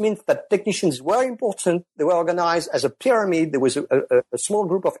all this means that technicians were important. They were organized as a pyramid. There was a small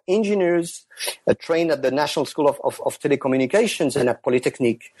group of engineers trained at the National School of Telecommunications and at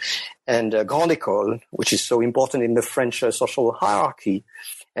Polytechnique and Grande École, which is so important in the French social hierarchy.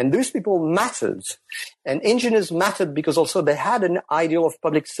 And those people mattered. And engineers mattered because also they had an ideal of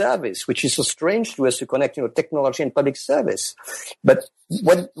public service, which is so strange to us to connect, technology and public service. But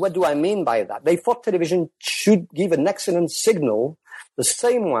what do I mean by that? They thought television should give an excellent signal, the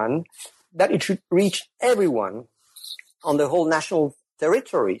same one, that it should reach everyone on the whole national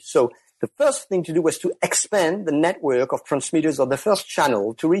territory. So the first thing to do was to expand the network of transmitters of the first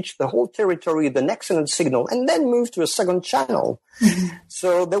channel to reach the whole territory with an excellent signal and then move to a second channel. Mm-hmm.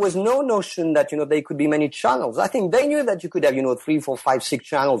 So there was no notion that, there could be many channels. I think they knew that you could have, 3, 4, 5, 6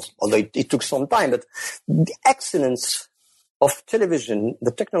 channels, although it took some time. But the excellence of television,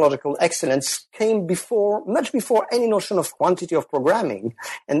 the technological excellence came much before any notion of quantity of programming.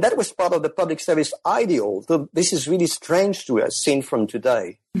 And that was part of the public service ideal. So this is really strange to us, seen from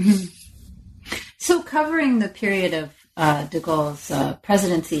today. Mm-hmm. So covering the period of de Gaulle's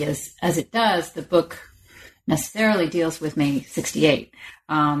presidency as it does, the book necessarily deals with May 1968.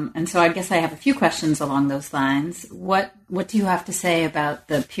 And so I guess I have a few questions along those lines. What do you have to say about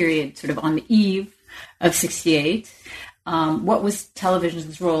the period sort of on the eve of 1968? What was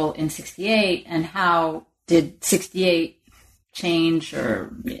television's role in 1968, and how did 1968 change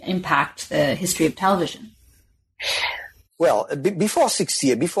or impact the history of television? Well, before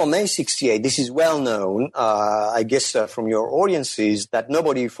May 1968, this is well known, I guess, from your audiences, that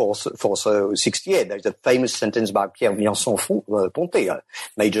nobody foresaw 1968. There's a famous sentence by Pierre Viançon-Ponty, a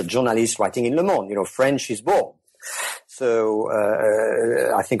major journalist writing in Le Monde, French is born. So,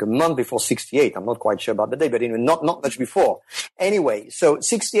 I think a month before 1968, I'm not quite sure about the day, but not much before. Anyway, so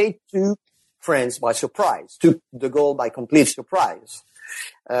 1968 took France by surprise, took de Gaulle by complete surprise.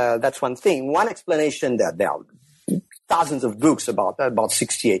 That's one thing. One explanation that there are thousands of books about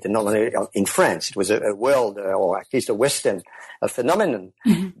 1968, and not only in France. It was a world, or at least a Western phenomenon.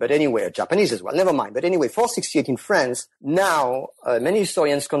 Mm-hmm. But anyway, Japanese as well. Never mind. But anyway, for 1968 in France, now many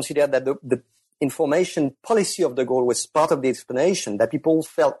historians consider that the information policy of de Gaulle was part of the explanation, that people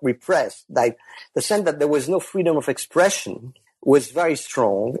felt repressed, that the sense that there was no freedom of expression was very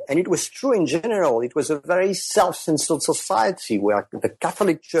strong. And it was true in general. It was a very self-censored society where the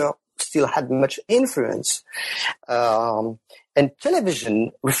Catholic Church still had much influence. And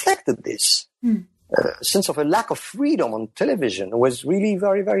television reflected this. Mm. sense of a lack of freedom on television was really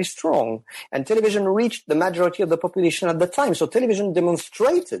very, very strong. And television reached the majority of the population at the time. So television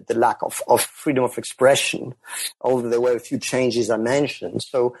demonstrated the lack of freedom of expression, although there were a few changes I mentioned.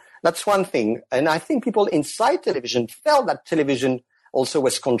 So that's one thing. And I think people inside television felt that television also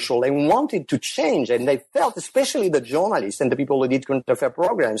was controlled. They wanted to change, and they felt, especially the journalists and the people who did current affair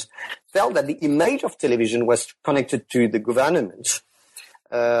programs, felt that the image of television was connected to the government.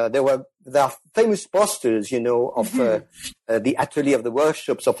 There are famous posters, of the atelier of the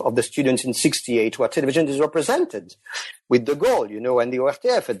workshops of the students in '68, where television is represented with de Gaulle, and the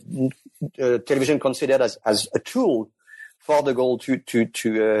ORTF, television considered as a tool for de Gaulle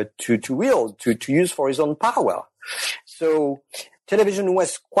to wield, to use for his own power. So television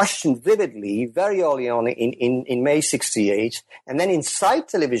was questioned vividly very early on in May '68, and then inside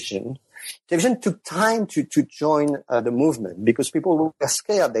television took time to join the movement because people were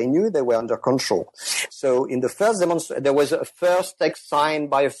scared. They knew they were under control. So in the first there was a first text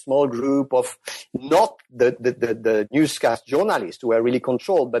signed by a small group of not the newscast journalists who were really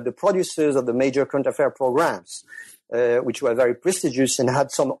controlled, but the producers of the major current affair programs, which were very prestigious and had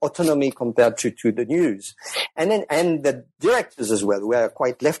some autonomy compared to the news. And the directors as well were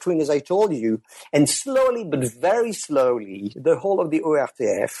quite left-wing, as I told you. And slowly, but very slowly, the whole of the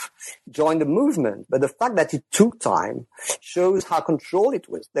ORTF joined the movement. But the fact that it took time shows how controlled it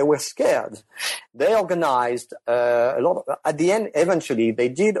was. They were scared. They organized a lot. At the end, eventually, they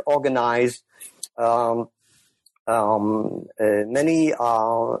did organize many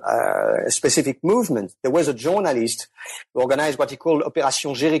specific movements. There was a journalist who organized what he called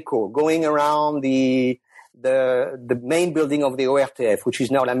Opération Jéricho, going around the main building of the ORTF, which is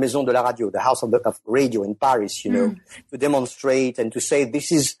now La Maison de la Radio, the house of radio in Paris, to demonstrate and to say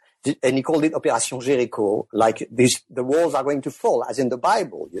this is, and he called it Opération Jéricho, like this, the walls are going to fall, as in the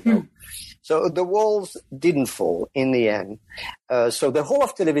Bible, So the walls didn't fall in the end. So the whole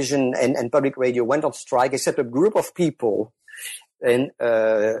of television and public radio went on strike, except a group of people and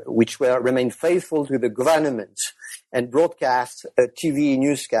which remained faithful to the government and broadcast a TV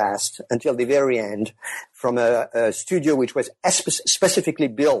newscast until the very end from a studio which was specifically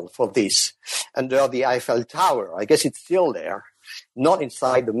built for this under the Eiffel Tower. I guess it's still there. Not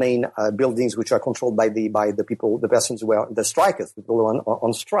inside the main buildings, which are controlled by the people, the persons who are the strikers, people who are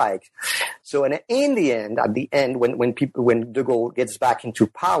on strike. So, and in the end, at the end, when de Gaulle gets back into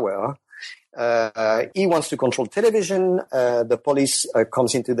power, he wants to control television. The police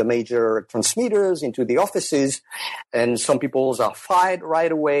comes into the major transmitters, into the offices, and some people are fired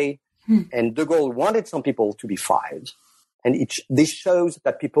right away. And de Gaulle wanted some people to be fired. And this shows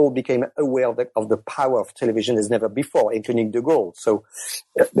that people became aware of the power of television as never before, including de Gaulle. So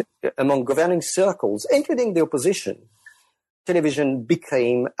among governing circles, including the opposition, television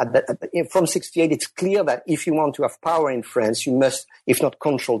became, from '68, it's clear that if you want to have power in France, you must, if not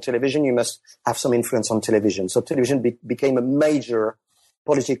control television, you must have some influence on television. So television became a major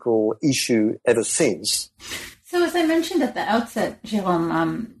political issue ever since. So as I mentioned at the outset,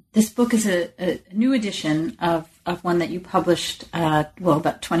 Jérôme, this book is a new edition of one that you published,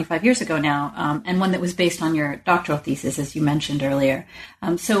 about 25 years ago now, and one that was based on your doctoral thesis, as you mentioned earlier.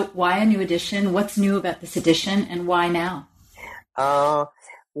 So why a new edition? What's new about this edition, and why now?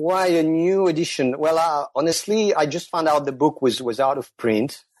 Why a new edition? Well, honestly, I just found out the book was out of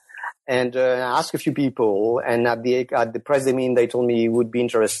print. And I asked a few people, and at the press they mean, they told me you would be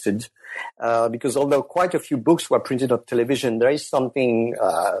interested, because although quite a few books were printed on television, there is something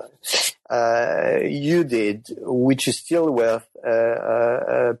you did which is still worth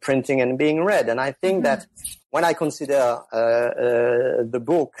printing and being read. And I think that when I consider the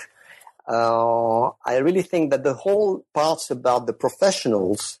book, I really think that the whole parts about the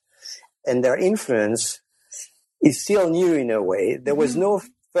professionals and their influence is still new in a way. There was no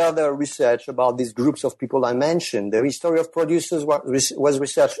further research about these groups of people I mentioned. The history of producers was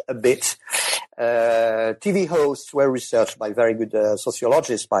researched a bit. TV hosts were researched by very good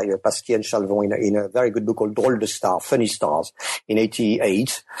sociologists, by Pasquier and Chalvon in a very good book called Drôles de Stars, Funny Stars, in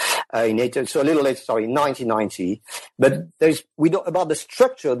 1988. So a little later, in 1990. But about the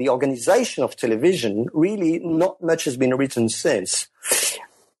structure, the organization of television, really not much has been written since.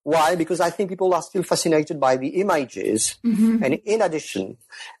 Why? Because I think people are still fascinated by the images. And in addition,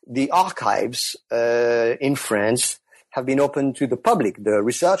 the archives in France have been open to the public, the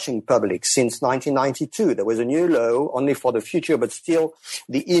researching public, since 1992. There was a new law only for the future, but still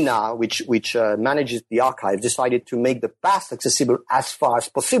the INA, which manages the archive, decided to make the past accessible as far as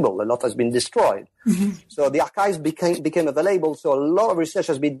possible. A lot has been destroyed. So the archives became available. So a lot of research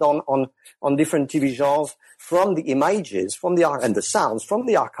has been done on different TV genres from the images, and the sounds from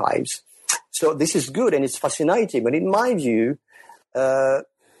the archives. So this is good and it's fascinating. But in my view,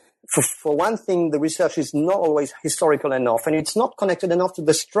 for one thing, the research is not always historical enough, and it's not connected enough to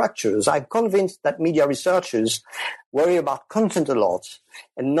the structures. I'm convinced that media researchers worry about content a lot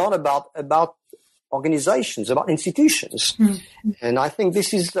and not about organizations, about institutions. Mm-hmm. And I think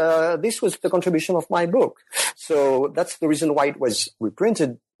this was the contribution of my book. So that's the reason why it was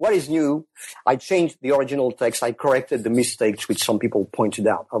reprinted. What is new? I changed the original text. I corrected the mistakes which some people pointed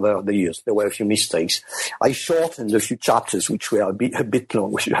out over the years. There were a few mistakes. I shortened a few chapters which were a bit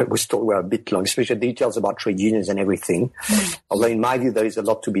long, which I was told were a bit long, especially details about trade unions and everything. Mm. Although in my view, there is a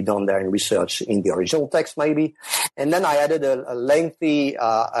lot to be done there in research in the original text maybe. And then I added a lengthy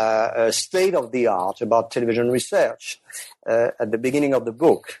state of the art about television research at the beginning of the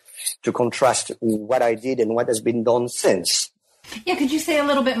book to contrast what I did and what has been done since. Yeah, could you say a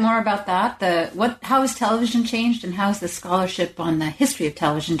little bit more about that? How has television changed, and how has the scholarship on the history of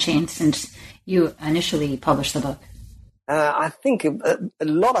television changed since you initially published the book? I think a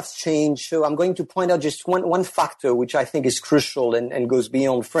lot has changed. So I'm going to point out just one factor which I think is crucial and goes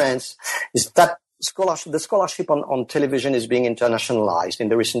beyond France, is that the scholarship on television is being internationalized in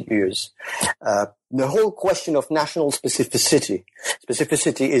the recent years. The whole question of national specificity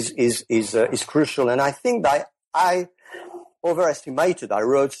is crucial, and I think that I overestimated. I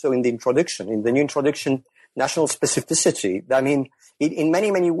wrote so in the new introduction, national specificity. I mean, in many,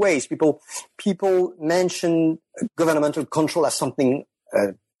 many ways, people mention governmental control as something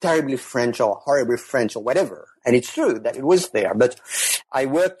terribly French or horribly French or whatever. And it's true that it was there. But I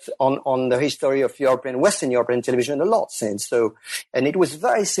worked on the history of Western European television a lot since. So, and it was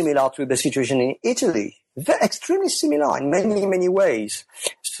very similar to the situation in Italy. Extremely similar in many, many ways.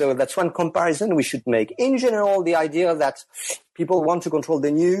 So that's one comparison we should make. In general, the idea that people want to control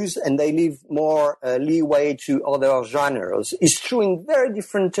the news and they leave more leeway to other genres is true in very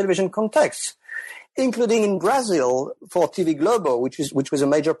different television contexts, including in Brazil for TV Globo, which was a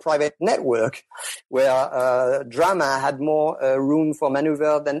major private network where drama had more room for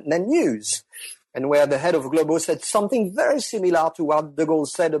maneuver than news. And where the head of Globo said something very similar to what De Gaulle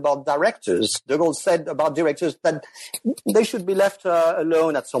said about directors. De Gaulle said about directors that they should be left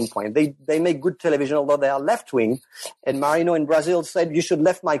alone at some point. They make good television, although they are left-wing. And Marino in Brazil said, you should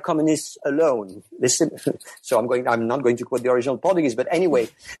leave my communists alone. So I'm not going to quote the original Portuguese, but anyway.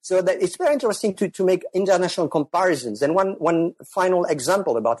 So that it's very interesting to make international comparisons. And one final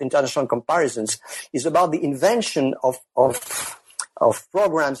example about international comparisons is about the invention of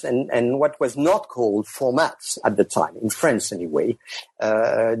programs and what was not called formats at the time, in France anyway,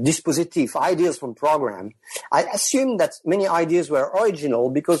 dispositif, ideas from program. I assume that many ideas were original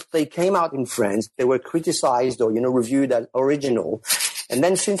because they came out in France, they were criticized or, reviewed as original. And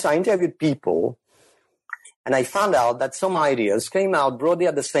then since I interviewed people, and I found out that some ideas came out broadly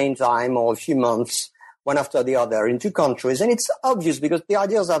at the same time or a few months, one after the other in two countries. And it's obvious because the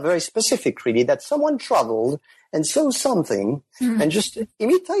ideas are very specific, really, that someone traveled and saw something and just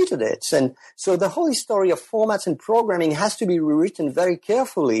imitated it. And so the whole history of formats and programming has to be rewritten very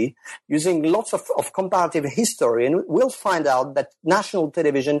carefully using lots of comparative history. And we'll find out that national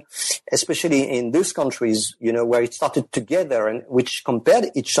television, especially in those countries, where it started together and which compared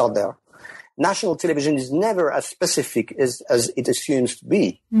each other, national television is never as specific as it assumes to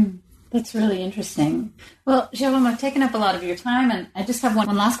be. That's really interesting. Well, Jérôme, I've taken up a lot of your time, and I just have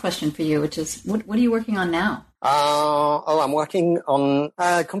one last question for you, which is, what are you working on now? I'm working on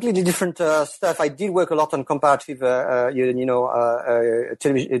completely different stuff. I did work a lot on comparative,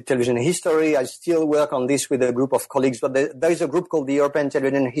 television history. I still work on this with a group of colleagues, but there is a group called the European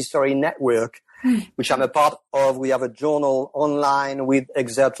Television History Network, which I'm a part of. We have a journal online with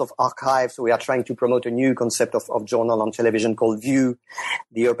excerpts of archives. So we are trying to promote a new concept of journal on television called VIEW,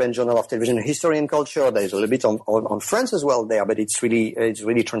 the European Journal of Television History and Culture. There's a little bit on France as well there, but it's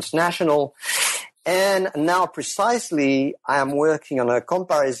really transnational. And now precisely I am working on a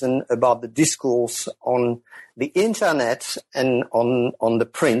comparison about the discourse on the internet and on the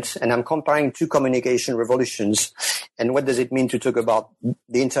print, and I'm comparing two communication revolutions and what does it mean to talk about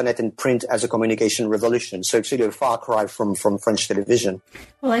the internet and print as a communication revolution. So it's really a far cry from French television.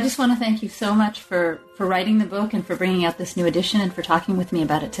 Well, I just want to thank you so much for writing the book and for bringing out this new edition and for talking with me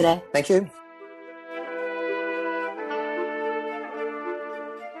about it today. Thank you.